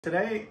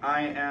Today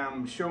I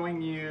am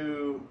showing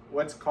you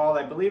what's called,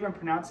 I believe I'm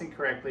pronouncing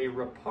correctly,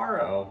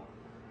 RIPARO.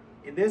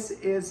 This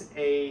is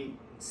a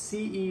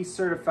CE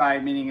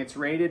certified, meaning it's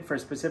rated for a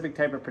specific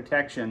type of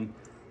protection,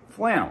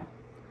 flannel.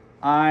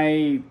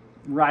 I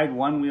ride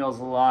Onewheels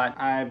a lot.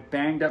 I've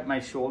banged up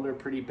my shoulder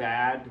pretty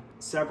bad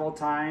several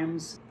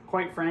times.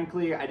 Quite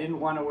frankly, I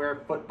didn't want to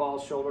wear football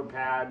shoulder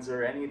pads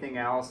or anything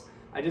else.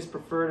 I just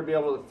prefer to be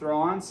able to throw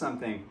on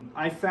something.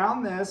 I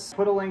found this,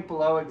 put a link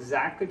below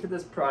exactly to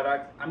this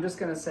product. I'm just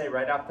gonna say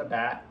right off the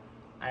bat,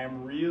 I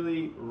am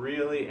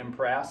really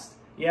impressed.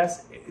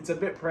 Yes, it's a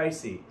bit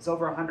pricey. It's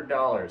over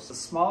 $100. The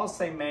smallest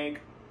they make.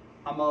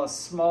 I'm a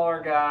smaller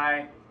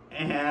guy,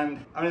 and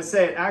I'm gonna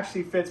say it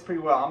actually fits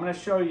pretty well. I'm gonna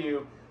show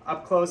you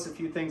up close a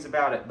few things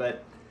about it,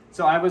 but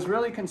so I was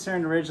really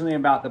concerned originally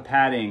about the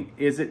padding.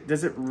 Does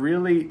it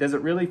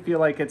really feel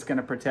like it's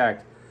gonna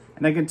protect?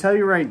 And I can tell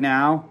you right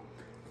now,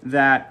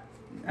 that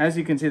as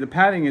you can see, the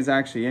padding is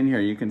actually in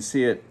here. You can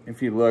see it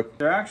if you look.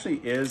 There actually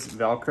is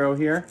Velcro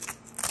here.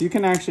 So you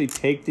can actually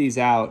take these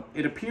out.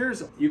 It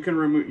appears you can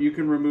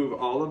remove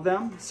all of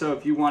them. So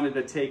if you wanted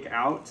to take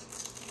out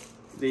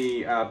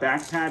the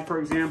back pad,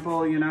 for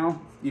example,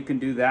 you can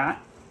do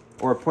that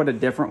or put a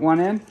different one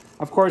in.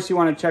 Of course, you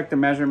want to check the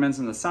measurements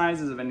and the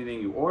sizes of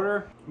anything you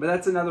order. But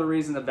that's another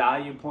reason the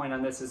value point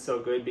on this is so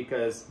good,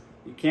 because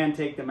you can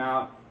take them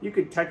out. You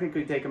could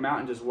technically take them out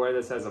and just wear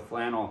this as a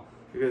flannel,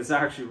 because it's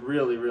actually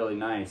really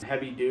nice,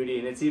 heavy duty,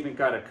 and it's even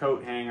got a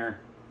coat hanger.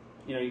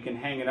 You can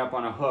hang it up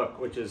on a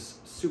hook, which is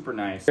super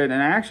nice. And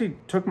I actually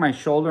took my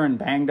shoulder and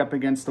banged up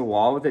against the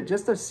wall with it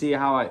just to see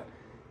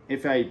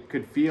if I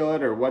could feel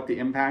it or what the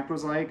impact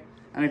was like.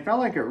 And I felt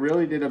like it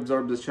really did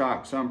absorb the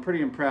shock, so I'm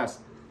pretty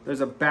impressed.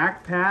 There's a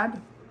back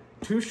pad,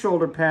 2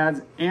 shoulder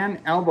pads, and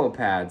elbow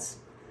pads.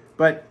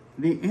 But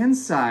the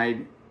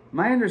inside,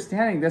 my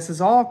understanding, this is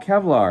all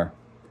Kevlar,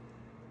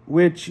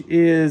 which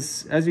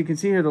is, as you can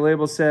see here, the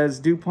label says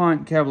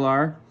DuPont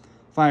Kevlar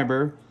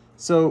fiber.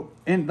 So,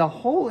 and the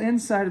whole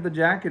inside of the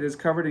jacket is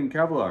covered in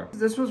Kevlar.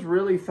 This was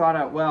really thought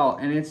out well,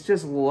 and it's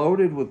just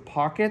loaded with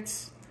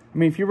pockets. I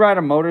mean, if you ride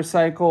a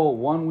motorcycle,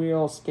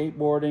 Onewheel,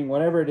 skateboarding,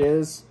 whatever it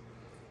is,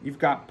 you've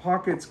got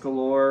pockets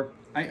galore.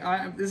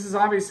 This is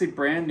obviously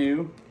brand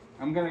new.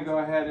 I'm gonna go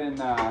ahead and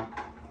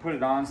put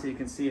it on so you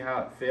can see how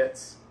it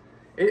fits.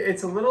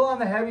 It's a little on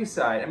the heavy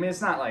side. I mean,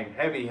 it's not like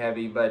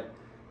heavy, but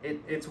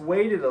it's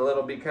weighted a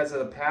little because of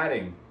the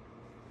padding.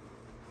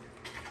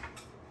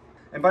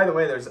 And by the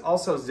way, there's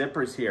also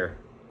zippers here,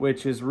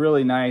 which is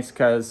really nice,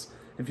 because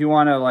if you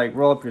want to like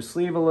roll up your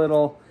sleeve a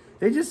little,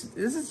 this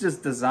is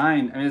just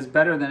designed. I mean, it's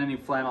better than any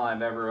flannel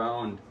I've ever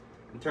owned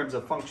in terms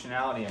of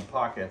functionality and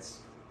pockets.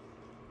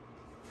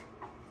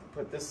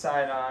 Put this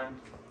side on.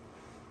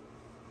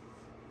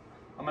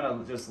 I'm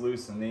gonna just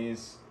loosen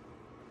these.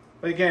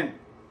 But again,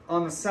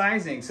 on the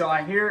sizing, so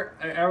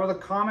all the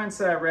comments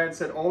that I read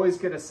said always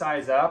get a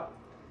size up.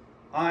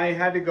 I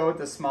had to go with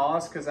the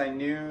smallest because I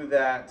knew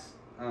that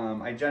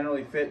I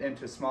generally fit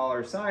into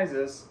smaller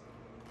sizes.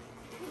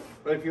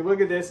 But if you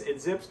look at this,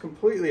 it zips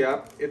completely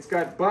up. It's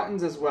got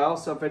buttons as well,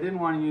 so if I didn't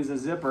want to use a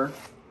zipper,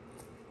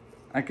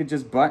 I could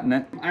just button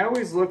it. I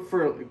always look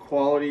for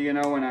quality,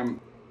 when I'm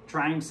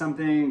trying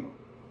something.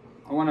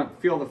 I want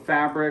to feel the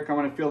fabric, I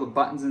want to feel the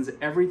buttons, and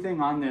everything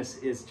on this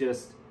is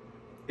just,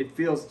 it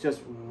feels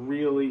just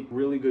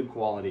really good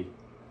quality.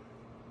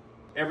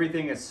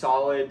 Everything is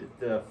solid,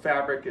 the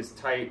fabric is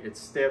tight, it's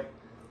stiff.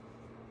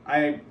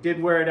 I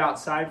did wear it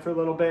outside for a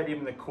little bit,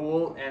 even the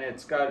cool, and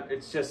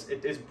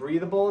it is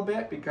breathable a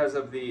bit because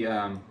of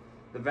the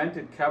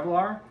vented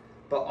Kevlar,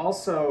 but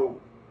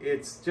also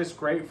it's just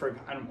great for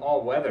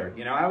all weather.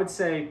 I would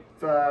say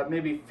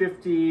maybe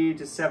 50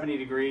 to 70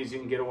 degrees you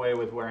can get away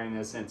with wearing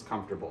this, and it's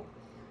comfortable.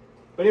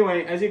 But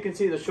anyway, as you can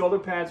see, the shoulder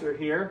pads are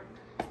here.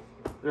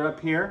 They're up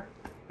here.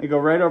 They go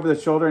right over the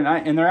shoulder,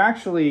 and they're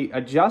actually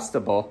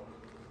adjustable.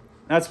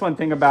 That's one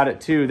thing about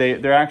it too.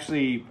 They're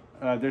actually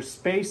there's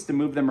space to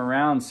move them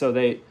around, so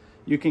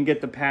you can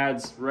get the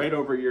pads right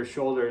over your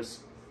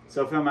shoulders.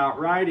 So if I'm out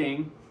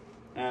riding,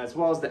 as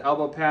well as the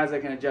elbow pads, I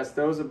can adjust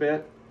those a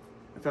bit.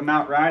 If I'm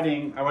out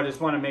riding, I would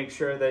just want to make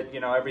sure that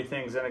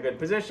everything's in a good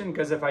position,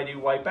 because if I do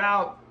wipe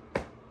out,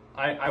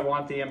 I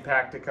want the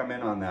impact to come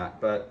in on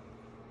that. But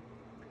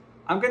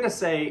I'm gonna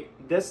say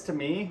this, to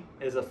me,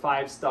 is a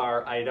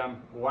 5-star item,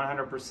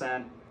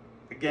 100%.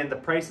 Again, the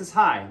price is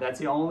high. That's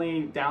the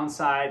only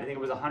downside. I think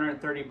it was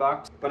 130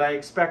 bucks, but I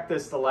expect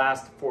this to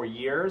last for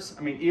years.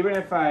 I mean, even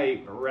if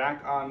I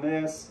rack on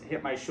this,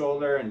 hit my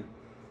shoulder, and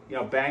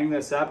bang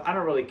this up, I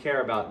don't really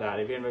care about that.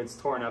 Even if it's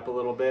torn up a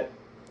little bit,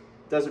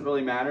 doesn't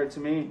really matter to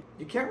me.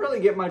 You can't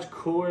really get much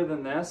cooler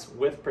than this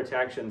with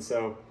protection.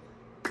 So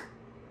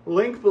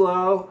link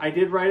below. I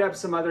did write up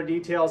some other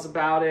details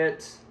about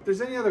it. If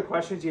there's any other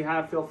questions you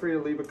have, feel free to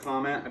leave a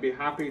comment. I'd be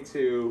happy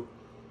to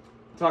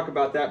talk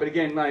about that. But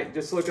again,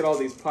 just look at all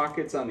these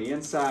pockets on the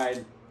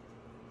inside.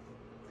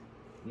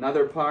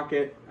 Another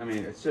pocket. I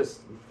mean, it's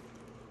just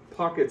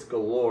pockets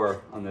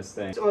galore on this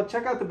thing. So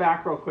check out the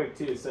back real quick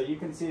too. So you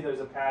can see there's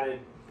a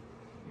padded,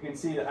 I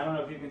don't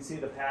know if you can see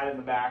the pad in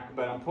the back,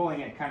 but I'm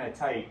pulling it kind of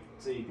tight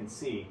so you can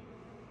see.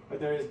 but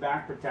there is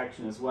back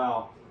protection as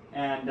well.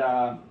 And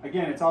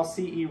again, it's all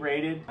CE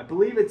rated. I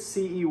believe it's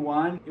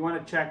CE1. You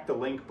want to check the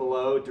link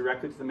below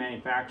directly to the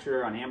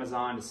manufacturer on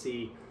Amazon to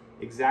see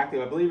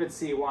exactly. I believe it's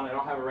CE1. I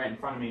don't have it right in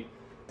front of me.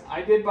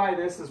 I did buy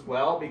this as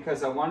well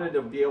because I wanted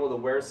to be able to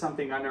wear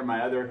something under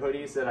my other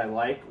hoodies that I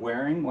like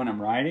wearing when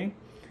I'm riding.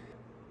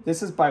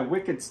 This is by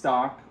Wicked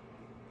Stock.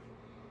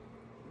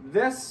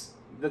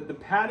 The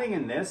padding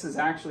in this is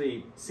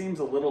actually seems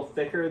a little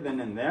thicker than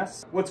in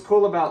this. What's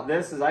cool about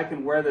this is I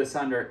can wear this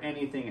under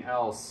anything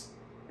else.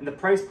 And the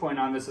price point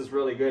on this is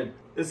really good.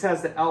 This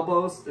has the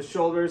elbows, the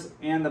shoulders,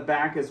 and the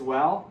back as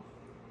well.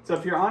 So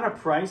if you're on a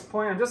price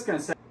point, I'm just gonna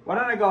say, why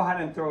don't I go ahead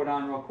and throw it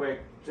on real quick,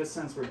 just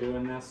since we're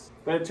doing this.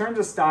 But in terms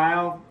of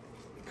style,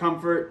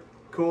 comfort,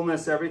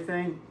 coolness,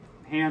 everything,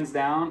 hands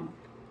down,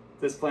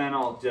 this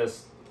flannel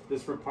this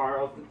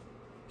RIPARO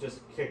just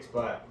kicks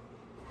butt.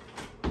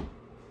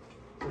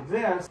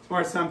 This,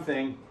 or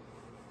something,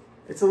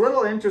 it's a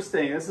little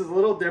interesting. This is a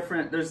little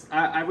different.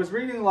 I was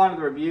reading a lot of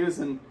the reviews,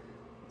 and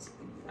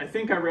I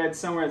think I read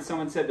somewhere that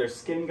someone said their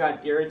skin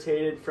got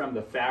irritated from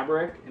the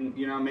fabric, and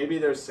you know, maybe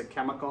there's a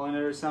chemical in it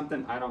or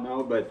something, I don't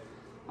know, but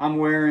I'm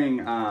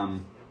wearing,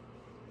 I'm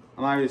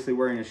obviously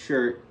wearing a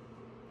shirt.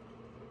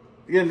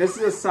 Again, this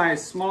is a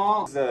size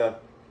small. It's the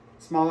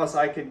smallest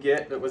I could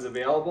get that was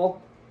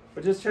available,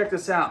 but just check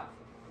this out.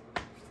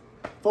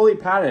 Fully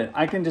padded.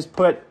 I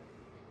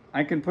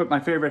can put my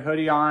favorite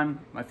hoodie on,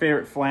 my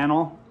favorite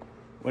flannel,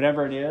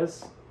 whatever it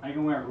is. I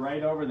can wear it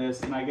right over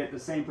this and I get the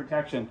same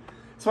protection.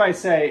 That's why I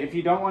say, if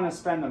you don't want to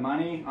spend the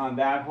money on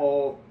that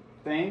whole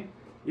thing,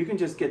 you can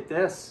just get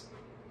this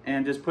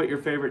and just put your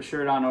favorite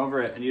shirt on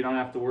over it, and you don't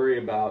have to worry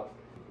about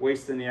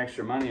wasting the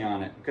extra money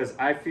on it. Because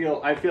I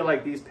feel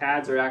like these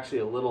pads are actually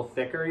a little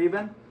thicker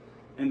even,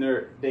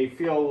 and they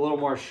feel a little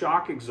more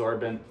shock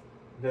absorbent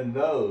than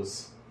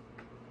those.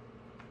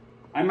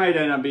 I might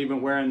end up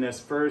even wearing this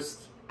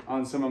first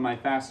on some of my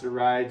faster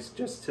rides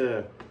just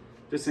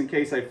in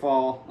case I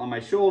fall on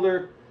my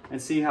shoulder,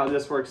 and see how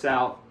this works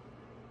out.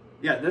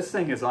 Yeah, this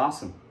thing is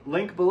awesome.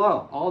 Link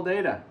below, all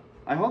data.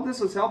 I hope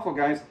this was helpful,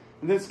 guys.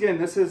 And this, again,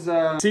 this is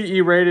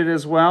CE rated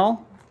as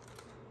well.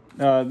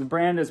 The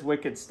brand is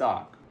Wicked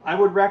Stock. I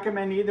would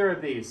recommend either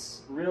of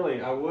these,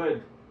 really, I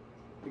would.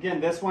 Again,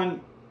 this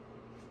one,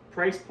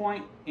 price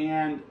point,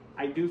 and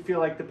I do feel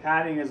like the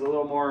padding is a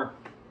little more,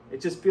 it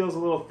just feels a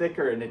little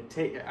thicker, and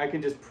I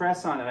can just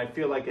press on it. I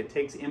feel like it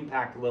takes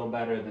impact a little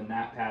better than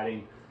that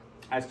padding.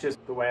 That's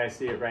just the way I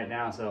see it right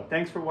now. So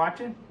thanks for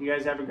watching. You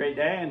guys have a great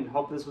day, and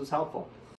hope this was helpful.